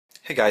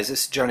Hey guys,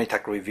 it's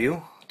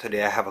JohnyTechReview.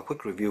 Today I have a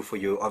quick review for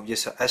you of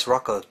this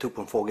Srocker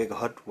 2.4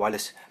 GHz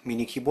wireless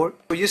mini keyboard.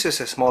 So this is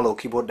a small little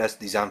keyboard that's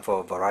designed for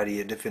a variety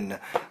of different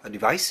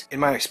devices. In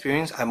my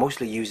experience, I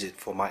mostly use it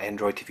for my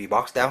Android TV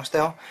box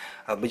downstairs,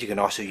 but you can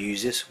also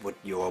use this with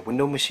your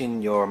Windows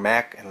machine, your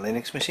Mac and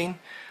Linux machine.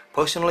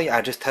 Personally,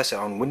 I just tested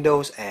on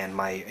Windows and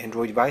my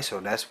Android device, so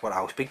that's what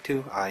I'll speak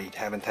to. I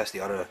haven't tested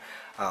the other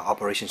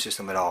operation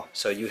system at all.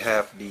 So you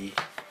have the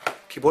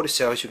keyboard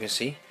itself, as you can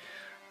see.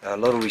 A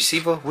little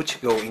receiver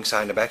which go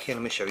inside the back here.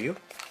 Let me show you.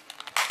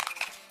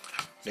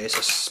 There's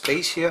a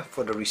space here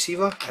for the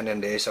receiver, and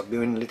then there's a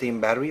built-in lithium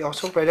battery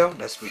also right now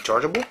that's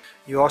rechargeable.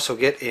 You also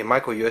get a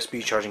micro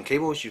USB charging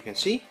cable, as you can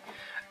see,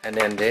 and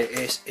then there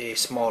is a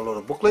small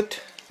little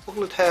booklet.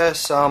 Booklet has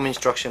some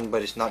instruction,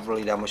 but it's not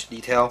really that much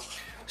detail.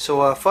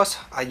 So first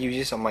I use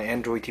this on my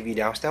Android TV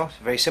downstairs.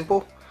 Very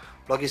simple.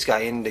 Plug this guy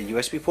in the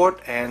USB port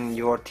and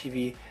your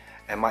TV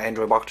and my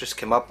Android box just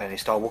came up and it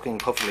started working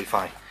perfectly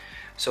fine.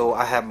 So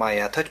I have my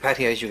touchpad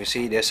here. As you can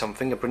see, there's some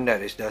fingerprint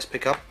that it does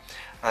pick up.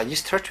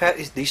 This touchpad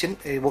is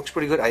decent. It works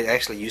pretty good. I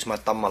actually use my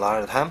thumb a lot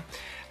of the time.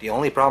 The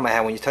only problem I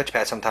have when you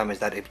touchpad sometimes is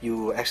that if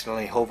you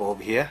accidentally hover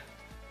over here,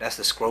 that's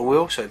the scroll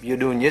wheel. So if you're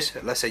doing this,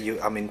 let's say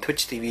I'm in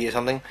Twitch TV or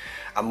something,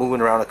 I'm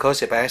moving around the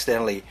cursor. If I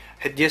accidentally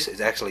hit this,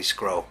 it's actually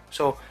scroll.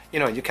 So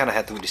you kind of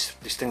have to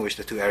distinguish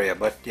the two areas.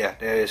 But yeah,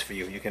 there it is for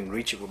you. You can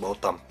reach it with both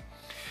thumbs.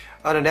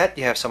 Other than that,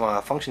 you have some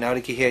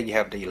functionality key here. You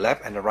have the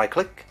left and the right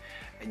click.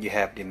 And you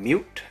have the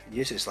mute.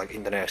 This is like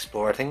Internet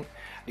Explorer thing.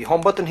 The home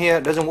button here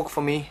doesn't work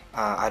for me.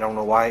 I don't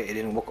know why it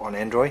didn't work on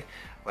Android,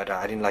 but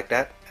I didn't like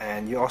that.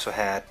 And you also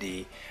had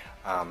the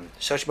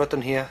search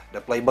button here, the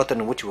play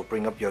button, which will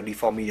bring up your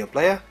default media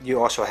player. You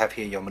also have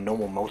here your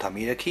normal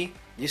multimedia key.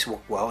 This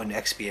works well in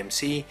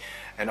XBMC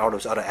and all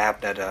those other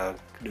apps that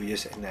do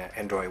this in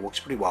Android. It works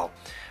pretty well.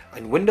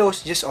 In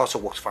Windows, this also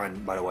works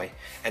fine, by the way.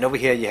 And over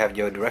here you have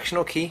your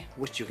directional key,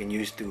 which you can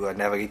use to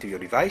navigate to your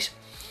device.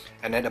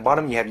 And at the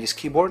bottom you have this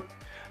keyboard.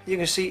 You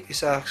can see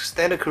it's a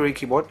standard Korean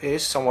keyboard. It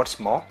is somewhat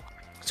small.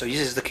 So this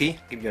is the key,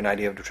 give you an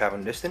idea of the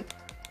traveling distance.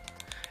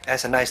 It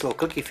has a nice little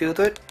clicky feel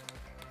to it.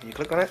 You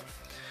click on it,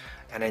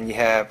 and then you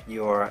have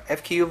your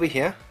F key over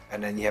here,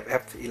 and then you have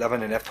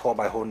F11 and F12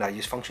 by holding that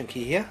use function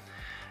key here.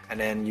 And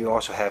then you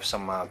also have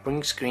some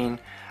bring screen.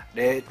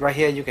 Right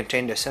here you can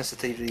change the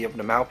sensitivity of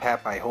the mouse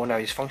pad by holding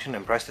that use function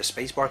and press the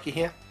spacebar key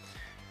here.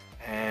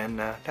 And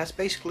that's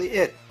basically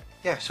it.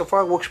 Yeah, so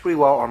far it works pretty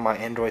well on my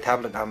Android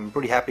tablet. I'm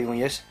pretty happy with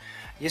this.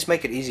 Just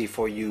make it easy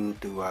for you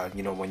to,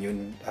 when you're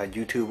in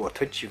YouTube or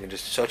Twitch, you can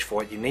just search for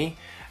what you need,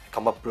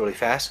 come up really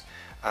fast.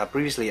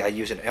 Previously I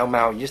used an L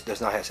mount. This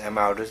does not have M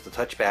mount, this is the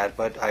touchpad,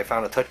 but I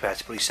found the touchpad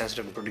is pretty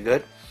sensitive and pretty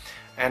good.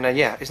 And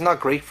yeah, it's not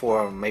great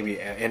for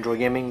maybe Android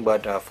gaming,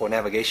 but for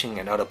navigation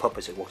and other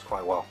purposes it works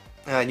quite well.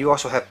 You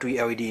also have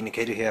 3 LED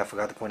indicator here. I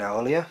forgot to point out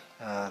earlier.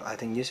 I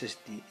think this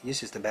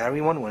is the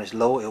battery one. When it's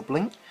low, it'll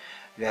blink.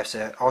 You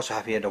also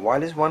have here the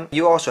wireless one.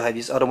 You also have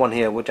this other one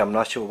here, which I'm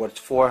not sure what it's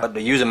for. But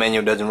the user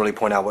manual doesn't really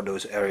point out what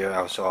those areas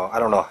are, so I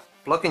don't know.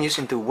 Plugging this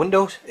into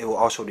Windows, it will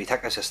also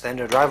detect as a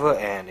standard driver,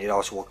 and it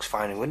also works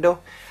fine in Windows.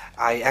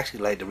 I actually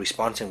like the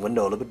response in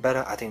Windows a little bit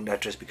better. I think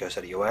that's just because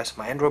of the OS.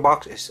 My Android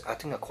box is, I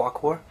think, a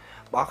quad-core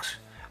box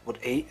with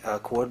 8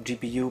 core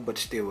GPU, but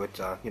still, it's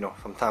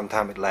from time to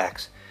time it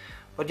lags.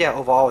 But yeah,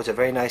 overall, it's a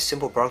very nice,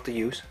 simple product to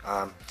use.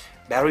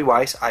 Battery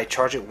wise, I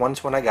charged it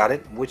once when I got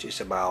it, which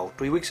is about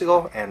 3 weeks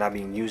ago, and I've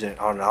been using it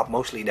on and off,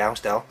 mostly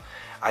downstairs.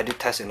 I did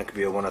test it in the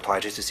computer 1 or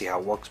twice just to see how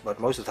it works, but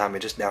most of the time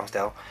it's just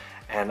downstairs,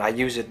 and I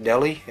use it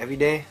daily, every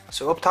day.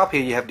 So up top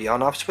here you have the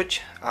on-off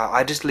switch.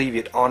 I just leave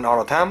it on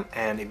all the time,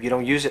 and if you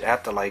don't use it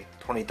after like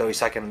 20-30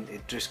 seconds,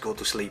 it just goes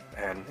to sleep,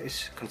 and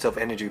it's conserve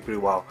energy pretty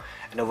well.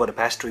 And over the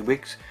past 3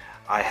 weeks,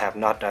 I have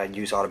not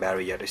used all the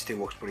battery yet. It still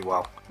works pretty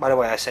well. By the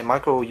way, I say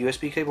micro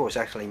USB cable, it's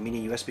actually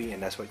mini USB,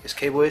 and that's what this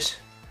cable is.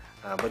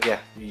 But yeah,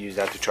 you use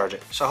that to charge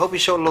it. So I hope you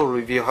showed a little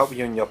review, help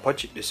you in your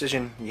budget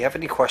decision. If you have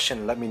any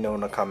question, let me know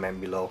in the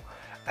comment below.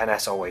 And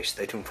as always,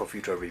 stay tuned for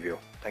future review.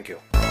 Thank you.